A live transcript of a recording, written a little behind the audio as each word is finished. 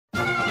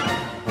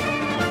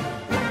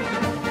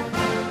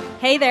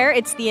Hey there,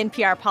 it's the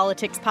NPR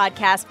Politics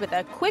Podcast with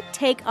a quick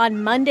take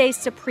on Monday's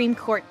Supreme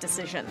Court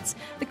decisions.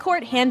 The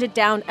court handed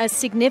down a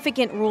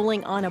significant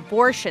ruling on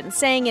abortion,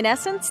 saying in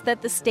essence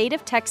that the state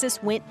of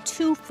Texas went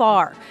too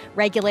far,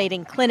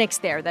 regulating clinics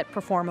there that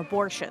perform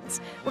abortions.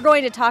 We're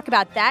going to talk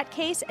about that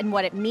case and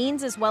what it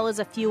means, as well as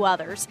a few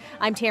others.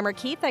 I'm Tamara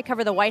Keith. I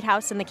cover the White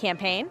House and the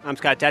campaign. I'm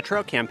Scott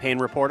Detrow, campaign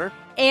reporter.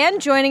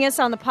 And joining us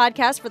on the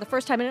podcast for the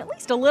first time in at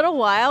least a little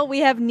while, we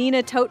have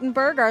Nina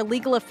Totenberg, our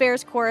legal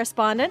affairs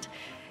correspondent.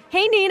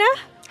 Hey, Nina.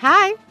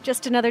 Hi.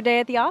 Just another day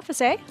at the office,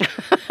 eh?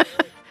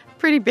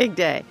 Pretty big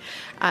day.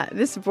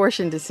 This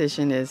abortion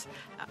decision is,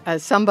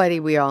 somebody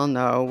we all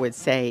know would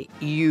say,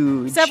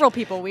 huge. Several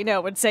people we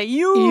know would say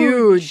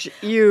huge.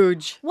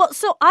 Huge. Well,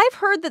 so I've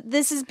heard that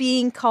this is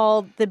being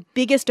called the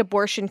biggest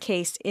abortion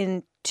case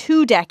in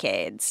 2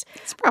 decades.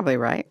 It's probably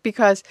right,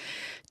 because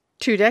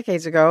 2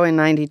 decades ago, in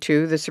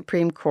 92, the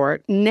Supreme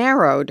Court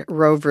narrowed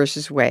Roe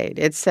versus Wade.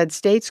 It said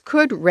states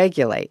could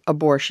regulate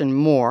abortion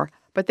more,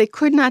 but they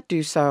could not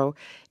do so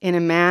in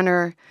a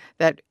manner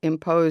that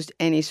imposed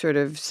any sort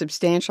of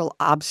substantial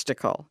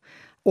obstacle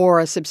or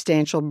a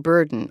substantial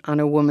burden on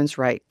a woman's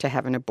right to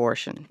have an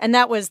abortion. And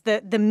that was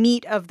the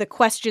meat of the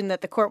question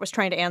that the court was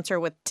trying to answer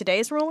with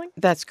today's ruling?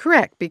 That's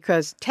correct,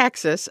 because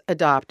Texas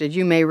adopted,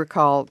 you may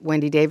recall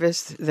Wendy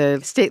Davis, the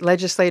state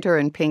legislator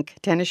in pink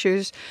tennis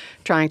shoes,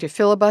 trying to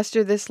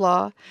filibuster this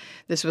law.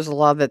 This was a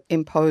law that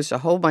imposed a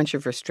whole bunch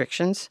of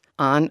restrictions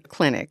on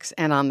clinics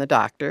and on the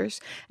doctors.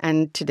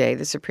 And today,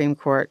 the Supreme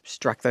Court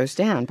struck those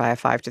down by a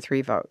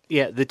 5-3 vote.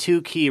 Yeah, the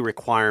two key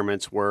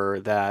requirements were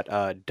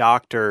that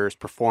doctors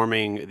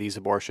performing these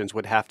abortions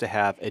would have to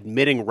have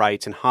admitting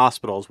rights in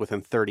hospitals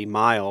within 30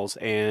 miles.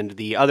 And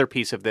the other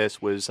piece of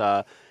this was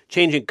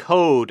changing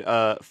code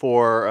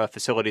for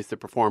facilities that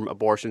perform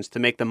abortions to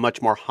make them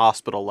much more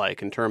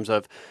hospital-like in terms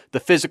of the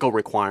physical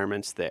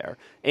requirements there.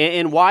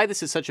 And why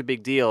this is such a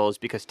big deal is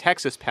because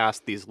Texas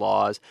passed these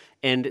laws,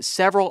 and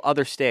several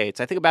other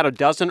states, I think about a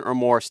dozen or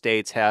more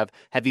states, have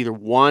either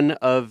one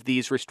of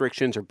these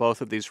restrictions or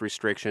both of these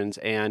restrictions.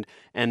 And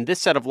this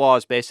set of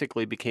laws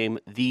basically became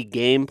the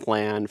game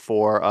plan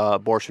for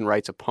abortion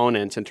rights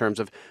opponents in terms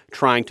of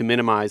trying to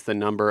minimize the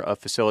number of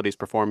facilities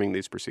performing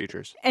these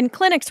procedures. And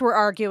clinics were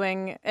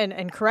arguing,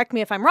 and correct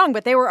me if I'm wrong,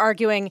 but they were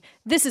arguing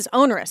this is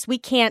onerous. We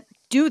can't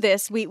do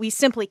this. We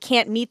simply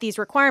can't meet these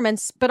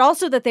requirements, but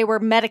also that they were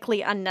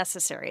medically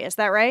unnecessary. Is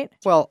that right?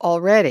 Well,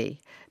 already,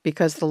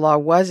 because the law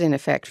was in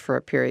effect for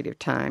a period of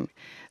time,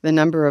 the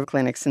number of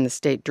clinics in the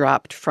state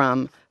dropped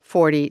from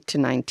 40 to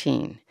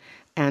 19.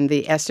 And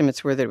the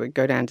estimates were that it would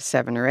go down to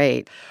 7 or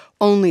 8.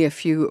 Only a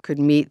few could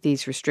meet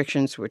these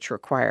restrictions, which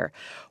require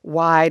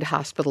wide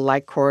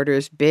hospital-like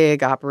corridors,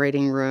 big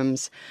operating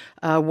rooms,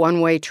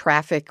 one-way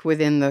traffic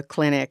within the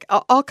clinic,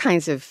 all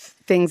kinds of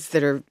things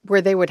that are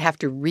where they would have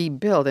to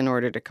rebuild in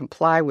order to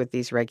comply with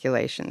these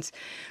regulations.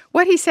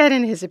 What he said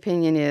in his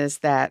opinion is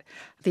that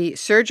the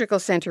surgical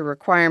center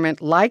requirement,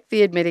 like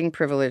the admitting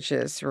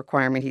privileges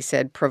requirement, he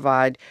said,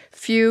 provide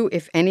few,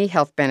 if any,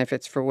 health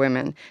benefits for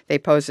women. They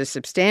pose a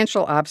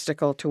substantial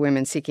obstacle to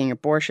women seeking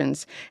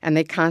abortions, and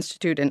they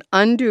constitute an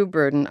undue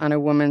burden on a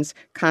woman's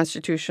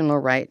constitutional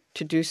right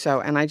to do so.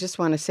 And I just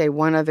want to say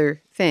one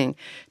other thing.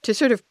 To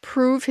sort of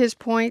prove his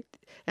point,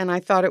 and I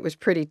thought it was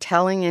pretty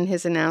telling in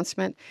his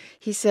announcement,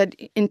 he said,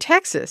 in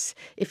Texas,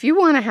 if you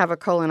want to have a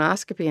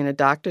colonoscopy in a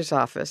doctor's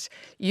office,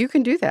 you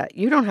can do that.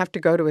 You don't have to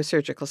go to a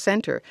surgical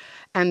center.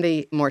 And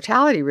the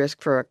mortality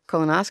risk for a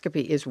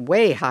colonoscopy is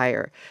way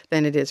higher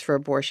than it is for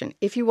abortion.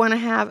 If you want to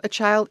have a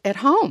child at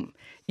home,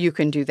 you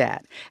can do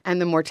that.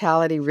 And the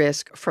mortality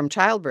risk from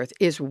childbirth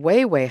is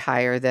way, way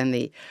higher than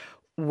the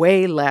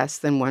way less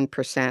than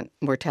 1%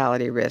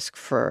 mortality risk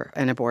for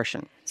an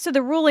abortion. So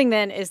the ruling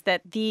then is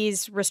that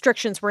these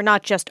restrictions were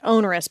not just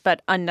onerous,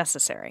 but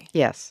unnecessary.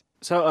 Yes.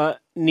 So,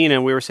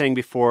 Nina, we were saying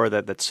before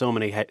that so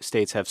many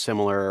states have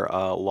similar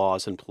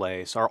laws in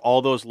place. Are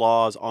all those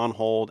laws on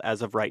hold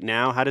as of right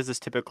now? How does this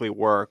typically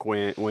work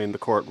when the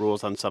court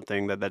rules on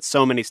something that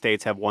so many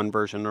states have one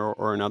version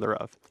or another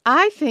of?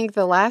 I think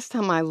the last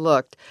time I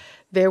looked,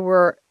 there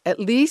were at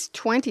least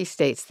 20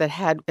 states that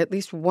had at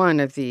least one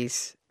of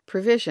these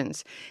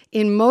provisions.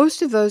 In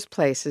most of those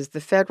places, the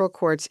federal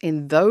courts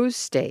in those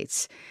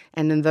states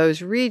and in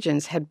those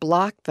regions had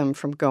blocked them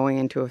from going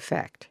into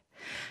effect.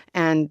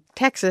 And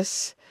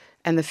Texas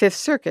and the Fifth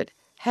Circuit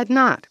had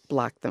not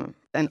blocked them.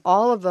 And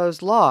all of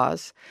those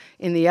laws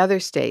in the other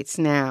states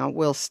now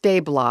will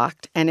stay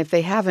blocked. And if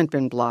they haven't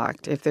been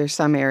blocked, if there's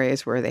some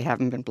areas where they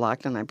haven't been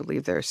blocked, and I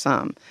believe there are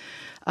some,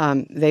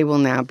 they will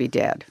now be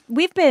dead.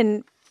 We've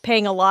been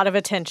paying a lot of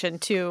attention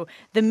to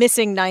the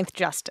missing ninth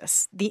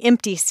justice, the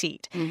empty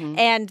seat. Mm-hmm.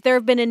 And there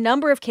have been a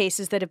number of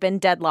cases that have been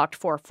deadlocked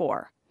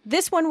 4-4.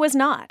 This one was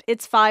not.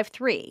 It's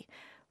 5-3.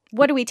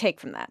 What do we take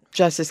from that?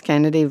 Justice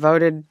Kennedy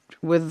voted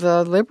with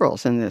the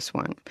liberals in this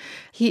one.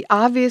 He's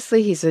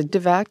a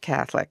devout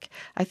Catholic.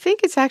 I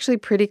think it's actually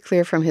pretty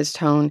clear from his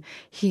tone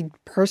he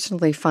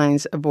personally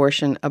finds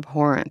abortion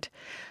abhorrent.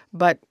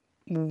 But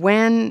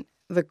when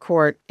the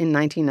court in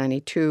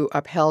 1992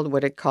 upheld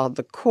what it called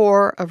the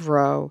core of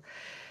Roe,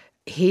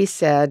 he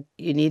said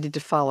you needed to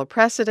follow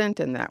precedent,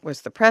 and that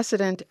was the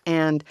precedent.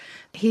 And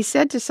he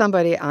said to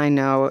somebody I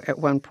know at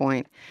one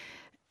point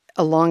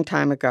a long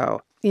time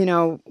ago,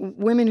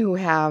 women who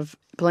have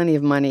plenty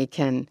of money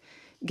can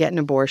get an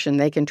abortion,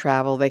 they can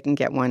travel, they can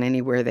get one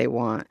anywhere they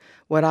want.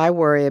 What I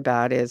worry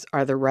about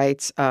are the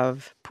rights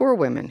of poor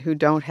women who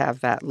don't have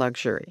that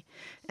luxury.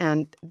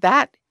 And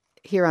that,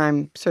 here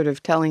I'm sort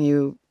of telling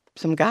you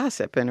some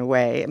gossip in a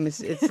way. I mean,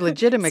 it's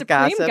legitimate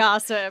Supreme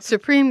gossip.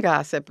 Supreme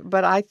gossip.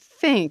 But I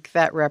think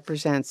that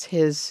represents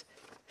his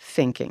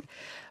thinking.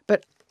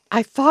 But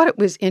I thought it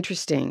was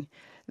interesting.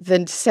 The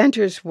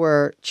dissenters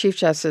were Chief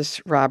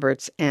Justice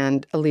Roberts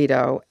and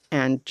Alito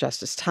and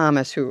Justice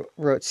Thomas, who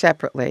wrote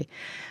separately.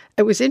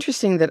 It was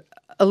interesting that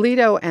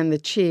Alito and the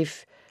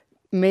Chief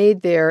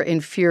made their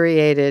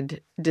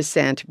infuriated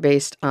dissent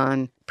based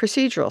on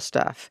procedural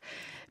stuff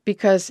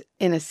because,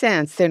 in a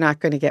sense, they're not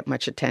going to get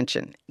much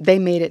attention. They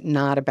made it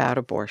not about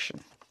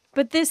abortion.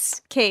 But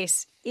this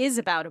case is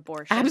about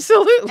abortion.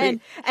 Absolutely.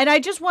 And I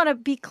just want to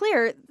be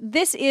clear,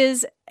 this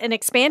is an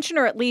expansion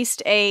or at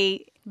least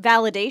a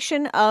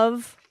validation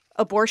of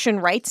abortion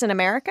rights in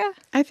America?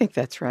 I think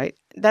that's right.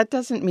 That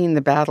doesn't mean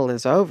the battle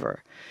is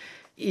over.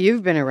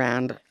 You've been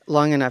around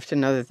long enough to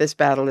know that this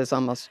battle is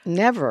almost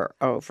never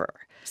over.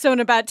 So in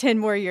about 10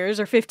 more years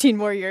or 15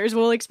 more years,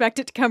 we'll expect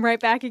it to come right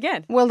back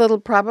again. Well, it'll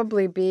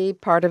probably be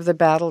part of the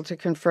battle to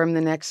confirm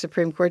the next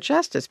Supreme Court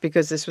justice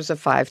because this was a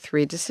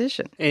 5-3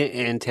 decision.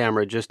 And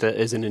Tamara, just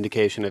as an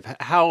indication of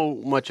how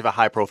much of a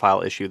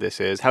high-profile issue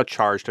this is, how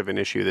charged of an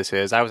issue this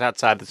is, I was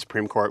outside the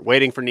Supreme Court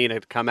waiting for Nina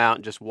to come out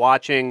and just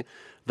watching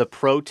the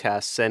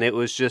protests, and it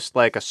was just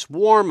like a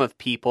swarm of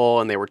people,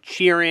 and they were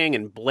cheering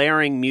and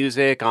blaring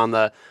music on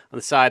the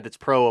side that's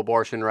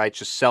pro-abortion rights,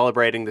 just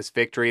celebrating this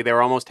victory. They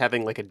were almost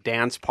having like a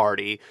dance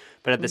party,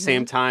 but at the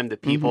same time, the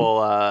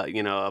people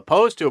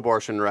opposed to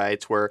abortion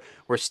rights were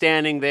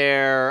standing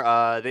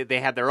there. They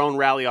had their own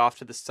rally off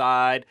to the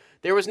side.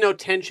 There was no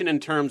tension in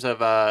terms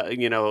of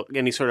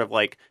any sort of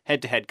like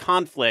head-to-head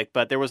conflict,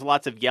 but there was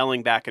lots of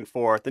yelling back and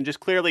forth, and just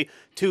clearly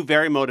two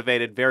very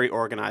motivated, very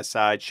organized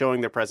sides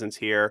showing their presence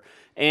here.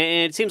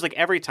 And it seems like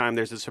every time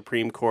there's a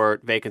Supreme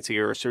Court vacancy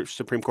or a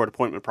Supreme Court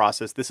appointment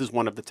process, this is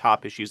one of the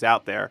top issues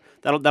out there.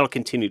 That'll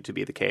continue to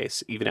be the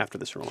case even after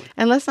this ruling.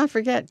 And let's not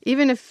forget,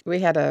 even if we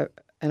had an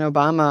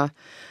Obama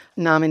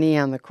nominee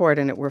on the court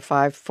and it were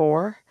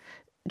 5-4,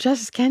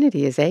 Justice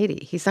Kennedy is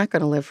 80. He's not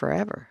going to live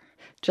forever.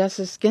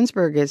 Justice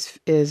Ginsburg is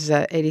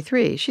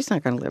 83. She's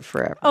not going to live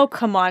forever. Oh,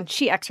 come on.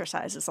 She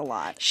exercises a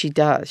lot. She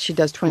does. She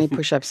does 20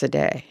 push-ups a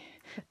day.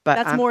 But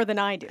that's more than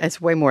I do. It's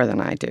way more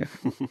than I do.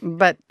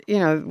 But,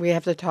 we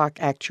have to talk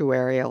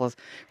actuarial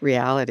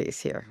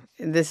realities here.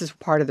 This is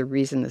part of the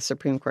reason the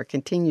Supreme Court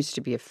continues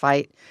to be a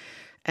fight.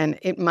 And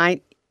it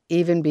might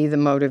even be the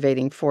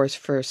motivating force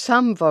for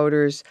some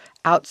voters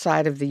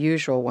outside of the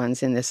usual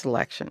ones in this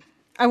election.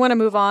 I want to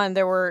move on.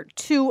 There were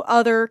two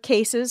other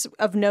cases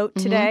of note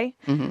today.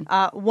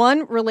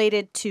 One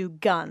related to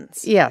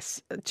guns.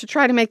 Yes. To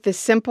try to make this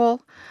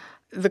simple,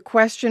 the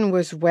question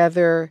was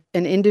whether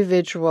an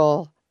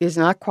individual is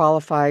not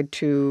qualified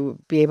to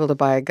be able to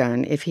buy a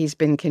gun if he's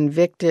been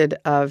convicted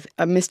of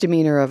a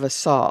misdemeanor of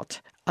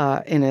assault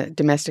in a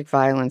domestic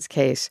violence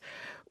case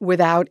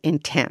without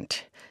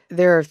intent.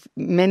 There are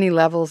many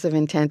levels of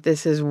intent.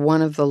 This is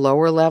one of the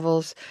lower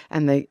levels.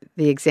 And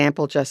the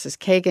example Justice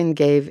Kagan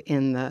gave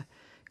in the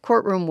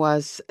courtroom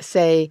was,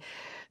 say,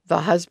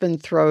 the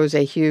husband throws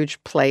a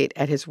huge plate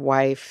at his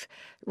wife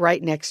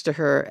right next to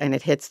her and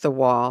it hits the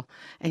wall.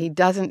 And it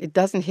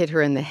doesn't hit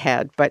her in the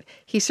head, but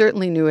he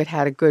certainly knew it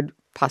had a good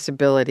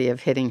possibility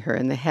of hitting her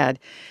in the head.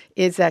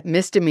 Is that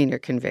misdemeanor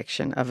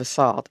conviction of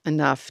assault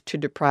enough to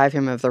deprive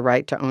him of the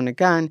right to own a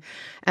gun?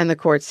 And the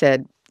court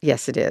said,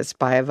 yes, it is,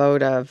 by a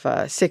vote of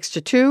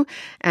 6-2.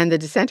 And the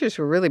dissenters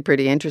were really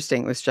pretty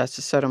interesting. It was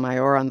Justice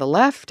Sotomayor on the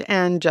left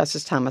and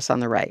Justice Thomas on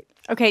the right.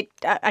 Okay,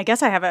 I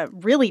guess I have a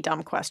really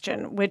dumb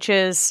question, which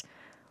is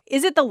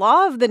it the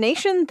law of the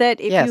nation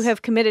that if you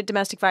have committed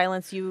domestic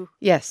violence, you...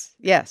 Yes.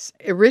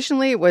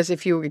 Originally, it was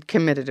if you had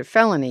committed a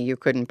felony, you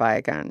couldn't buy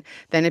a gun.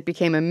 Then it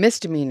became a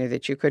misdemeanor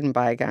that you couldn't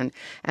buy a gun.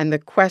 And the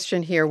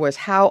question here was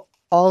how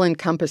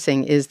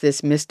all-encompassing is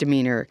this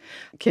misdemeanor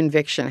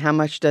conviction? How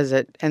much does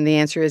it? And the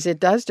answer is it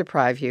does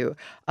deprive you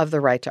of the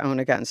right to own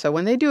a gun. So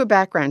when they do a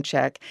background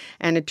check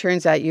and it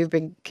turns out you've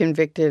been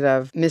convicted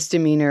of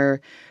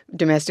misdemeanor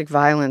domestic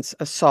violence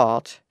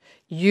assault,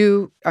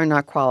 you are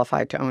not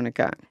qualified to own a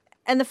gun.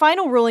 And the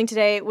final ruling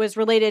today was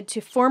related to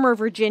former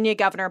Virginia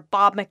Governor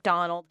Bob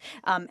McDonnell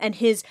and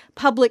his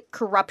public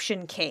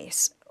corruption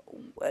case.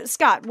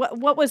 Scott,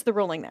 what was the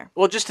ruling there?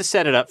 Well, just to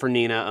set it up for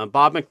Nina,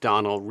 Bob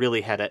McDonnell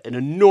really had an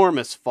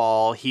enormous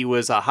fall. He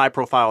was a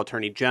high-profile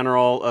attorney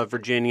general of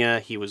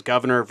Virginia. He was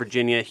governor of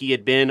Virginia. He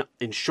had been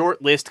in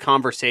short-list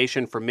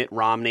conversation for Mitt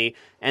Romney.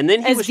 And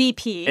then he was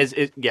VP.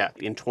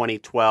 In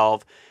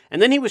 2012.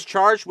 And then he was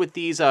charged with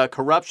these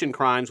corruption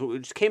crimes,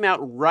 which came out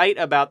right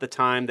about the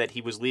time that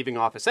he was leaving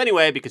office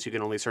anyway, because you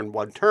can only serve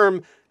one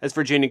term as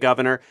Virginia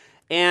governor.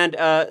 And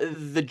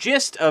the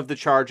gist of the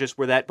charges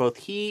were that both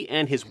he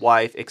and his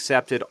wife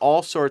accepted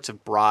all sorts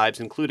of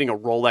bribes, including a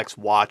Rolex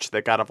watch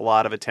that got a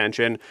lot of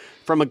attention,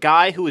 from a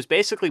guy who was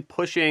basically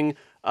pushing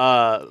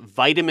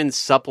vitamin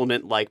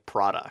supplement-like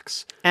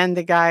products. And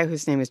the guy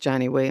whose name is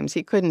Johnny Williams,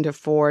 he couldn't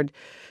afford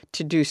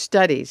to do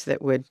studies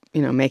that would,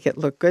 make it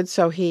look good.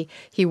 So he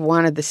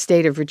wanted the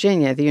state of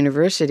Virginia, the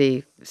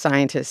university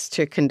scientists,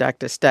 to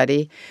conduct a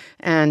study.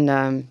 And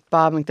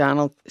Bob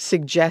McDonnell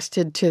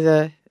suggested to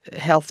the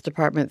health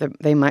department that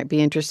they might be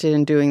interested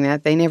in doing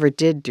that. They never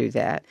did do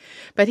that.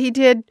 But he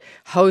did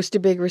host a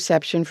big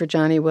reception for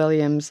Johnny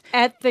Williams.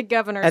 At the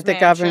governor's mansion. At the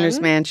governor's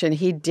mansion.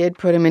 He did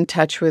put him in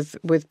touch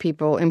with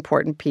people,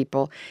 important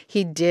people.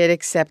 He did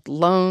accept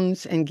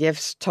loans and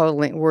gifts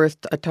worth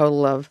a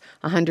total of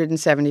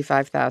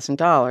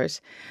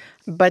 $175,000.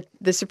 But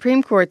the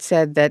Supreme Court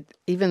said that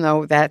even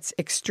though that's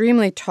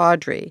extremely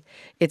tawdry,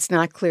 it's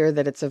not clear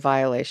that it's a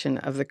violation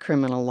of the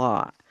criminal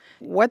law.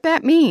 What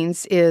that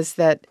means is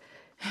that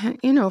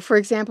for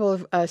example,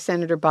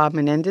 Senator Bob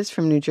Menendez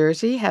from New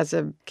Jersey has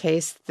a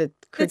case that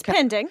it's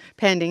pending.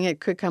 Pending.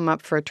 It could come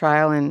up for a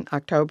trial in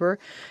October.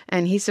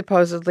 And he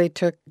supposedly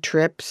took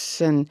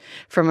trips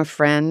from a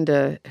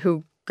friend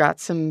who got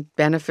some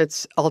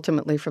benefits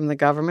ultimately from the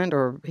government,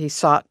 or he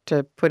sought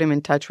to put him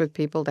in touch with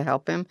people to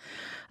help him.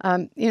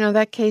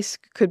 That case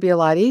could be a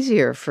lot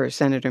easier for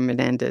Senator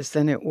Menendez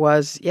than it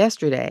was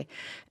yesterday.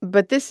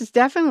 But this is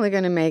definitely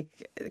going to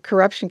make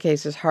corruption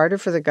cases harder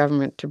for the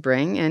government to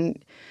bring,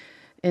 and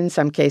in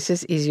some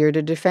cases, easier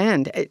to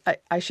defend.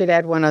 I should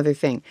add one other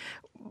thing.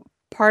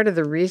 Part of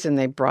the reason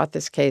they brought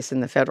this case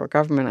in the federal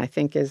government, I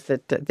think, is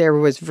that there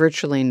were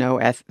virtually no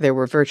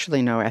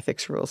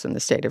ethics rules in the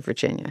state of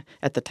Virginia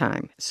at the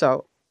time.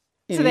 So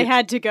they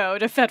had to go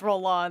to federal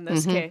law in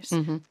this case.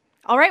 Mm-hmm.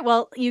 All right,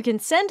 well, you can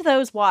send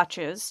those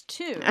watches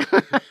too.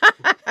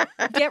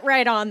 Get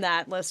right on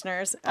that,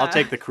 listeners. I'll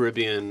take the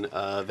Caribbean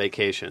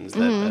vacations.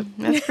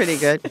 That's pretty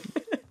good.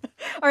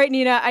 All right,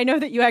 Nina, I know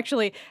that you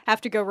actually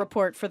have to go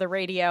report for the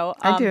radio.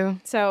 I do.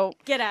 So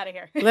get out of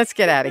here. Let's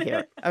get out of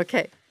here.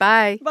 Okay,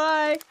 bye.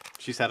 Bye.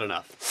 She's had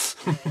enough.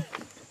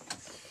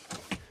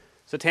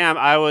 So, Tam,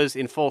 I was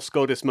in full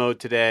SCOTUS mode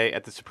today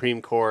at the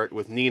Supreme Court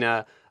with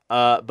Nina.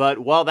 But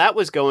while that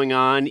was going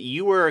on,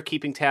 you were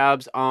keeping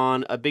tabs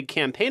on a big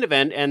campaign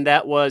event, and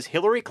that was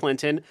Hillary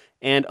Clinton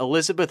and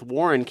Elizabeth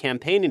Warren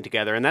campaigning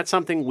together. And that's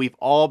something we've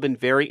all been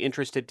very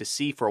interested to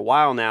see for a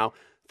while now,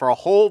 for a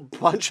whole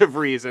bunch of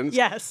reasons.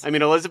 Yes. I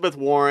mean, Elizabeth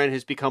Warren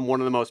has become one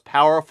of the most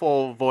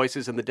powerful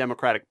voices in the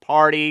Democratic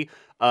Party.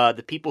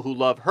 The people who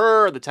love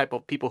her, the type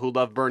of people who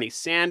love Bernie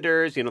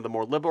Sanders, the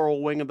more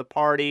liberal wing of the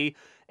party.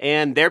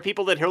 And they're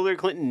people that Hillary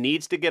Clinton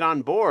needs to get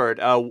on board.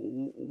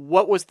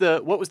 What was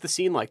the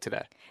scene like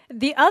today?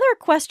 The other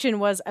question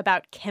was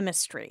about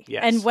chemistry.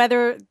 Yes. And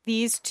whether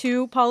these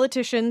two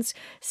politicians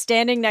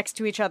standing next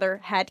to each other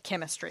had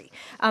chemistry.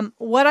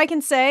 What I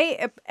can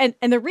say, and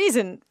the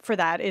reason for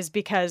that is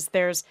because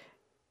there's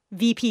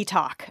VP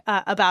talk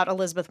about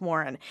Elizabeth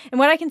Warren. And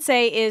what I can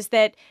say is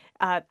that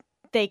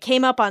they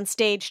came up on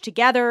stage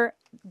together.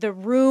 The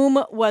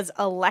room was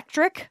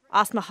electric.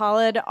 Asma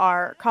Khalid,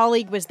 our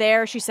colleague, was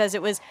there. She says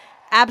it was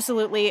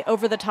absolutely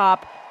over the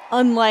top,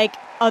 unlike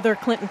other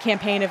Clinton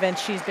campaign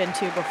events she's been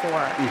to before.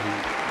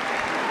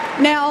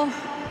 Mm-hmm. Now,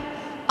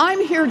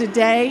 I'm here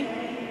today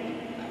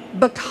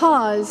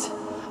because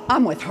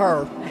I'm with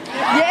her.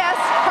 Yes,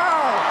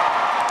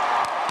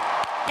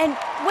 her. And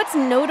what's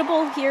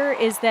notable here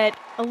is that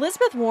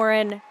Elizabeth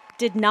Warren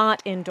did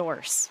not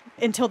endorse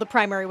until the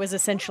primary was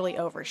essentially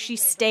over. She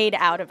stayed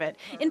out of it.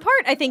 In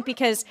part, I think,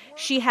 because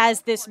she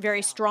has this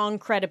very strong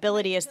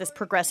credibility as this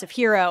progressive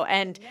hero,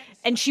 and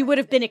she would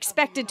have been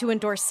expected to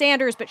endorse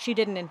Sanders, but she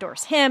didn't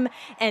endorse him,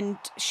 and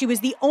she was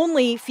the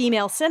only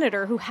female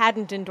senator who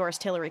hadn't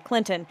endorsed Hillary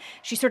Clinton.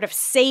 She sort of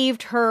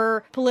saved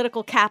her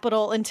political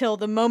capital until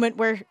the moment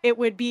where it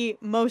would be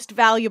most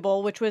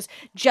valuable, which was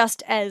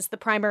just as the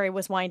primary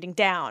was winding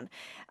down.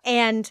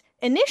 And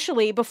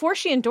initially, before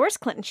she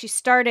endorsed Clinton, she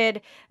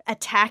started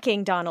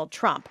attacking Donald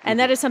Trump. And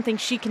that is something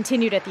she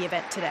continued at the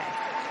event today.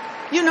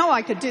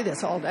 I could do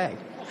this all day.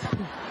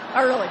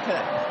 I really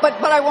could.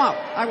 But I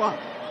won't.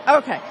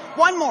 Okay.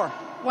 One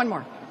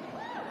more.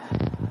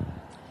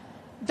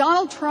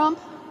 Donald Trump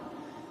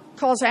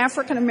calls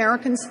African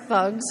Americans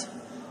thugs,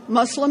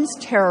 Muslims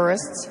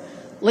terrorists,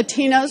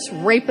 Latinos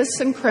rapists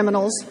and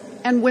criminals,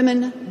 and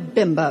women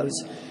bimbos.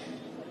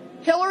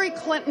 Hillary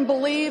Clinton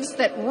believes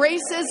that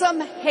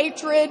racism,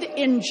 hatred,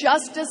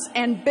 injustice,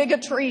 and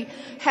bigotry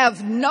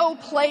have no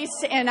place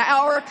in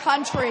our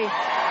country. She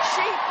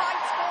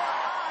fights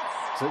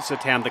for us. So,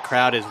 Tam, the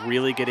crowd is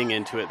really getting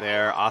into it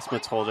there. Asma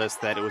told us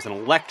that it was an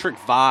electric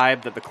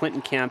vibe that the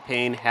Clinton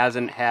campaign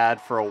hasn't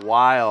had for a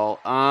while.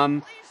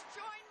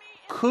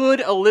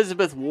 Could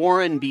Elizabeth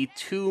Warren be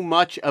too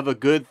much of a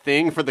good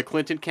thing for the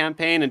Clinton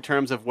campaign in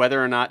terms of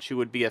whether or not she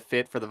would be a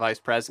fit for the vice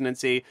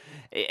presidency?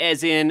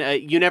 As in,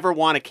 you never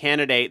want a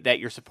candidate that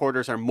your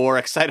supporters are more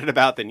excited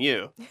about than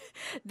you.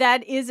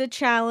 That is a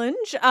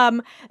challenge.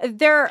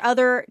 There are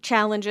other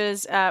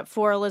challenges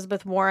for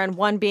Elizabeth Warren,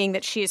 one being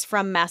that she's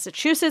from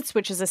Massachusetts,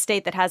 which is a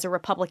state that has a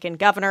Republican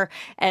governor.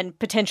 And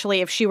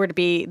potentially, if she were to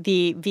be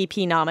the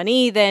VP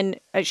nominee, then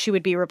she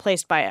would be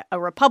replaced by a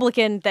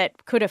Republican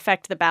that could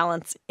affect the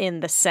balance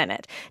in the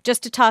Senate.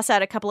 Just to toss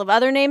out a couple of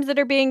other names that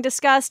are being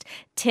discussed,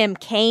 Tim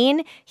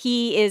Kaine.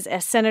 He is a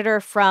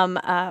senator from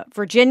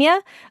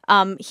Virginia.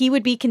 He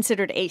would be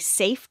considered a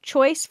safe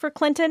choice for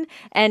Clinton,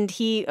 and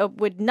he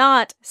would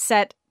not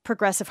set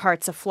progressive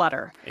hearts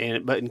aflutter.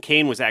 But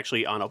Kaine was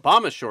actually on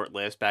Obama's short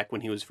list back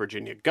when he was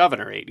Virginia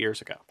governor 8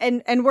 years ago.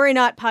 And worry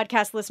not,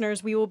 podcast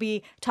listeners, we will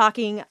be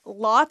talking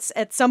lots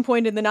at some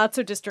point in the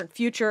not-so-distant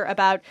future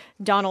about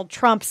Donald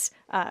Trump's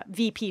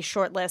VP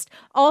shortlist.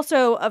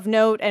 Also of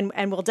note,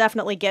 and we'll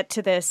definitely get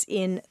to this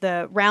in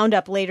the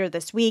roundup later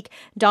this week,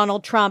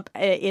 Donald Trump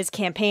is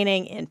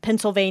campaigning in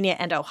Pennsylvania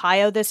and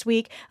Ohio this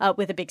week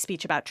with a big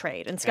speech about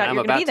trade. And Scott, you're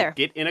going to be there. I'm about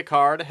to get in a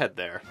car to head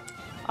there.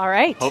 All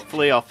right.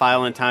 Hopefully I'll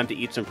file in time to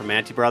eat some from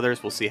Auntie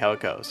Brothers. We'll see how it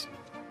goes.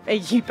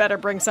 You better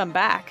bring some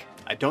back.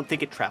 I don't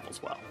think it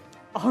travels well.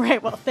 All right.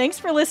 Well, thanks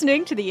for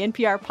listening to the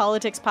NPR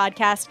Politics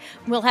Podcast.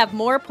 We'll have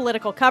more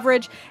political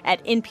coverage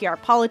at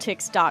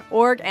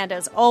nprpolitics.org and,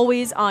 as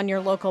always, on your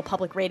local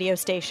public radio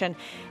station.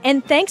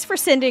 And thanks for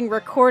sending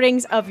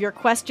recordings of your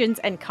questions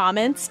and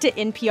comments to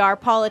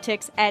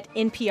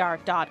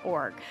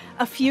nprpolitics@npr.org.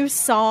 A few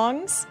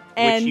songs.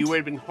 Which you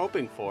had been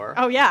hoping for.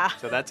 Oh, yeah.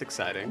 So that's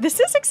exciting.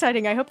 This is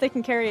exciting. I hope they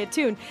can carry a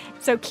tune.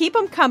 So keep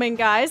them coming,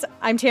 guys.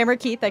 I'm Tamara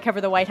Keith. I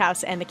cover the White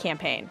House and the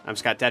campaign. I'm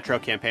Scott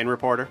Detrow, campaign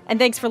reporter. And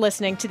thanks for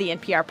listening to the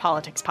NPR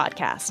Politics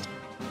Podcast.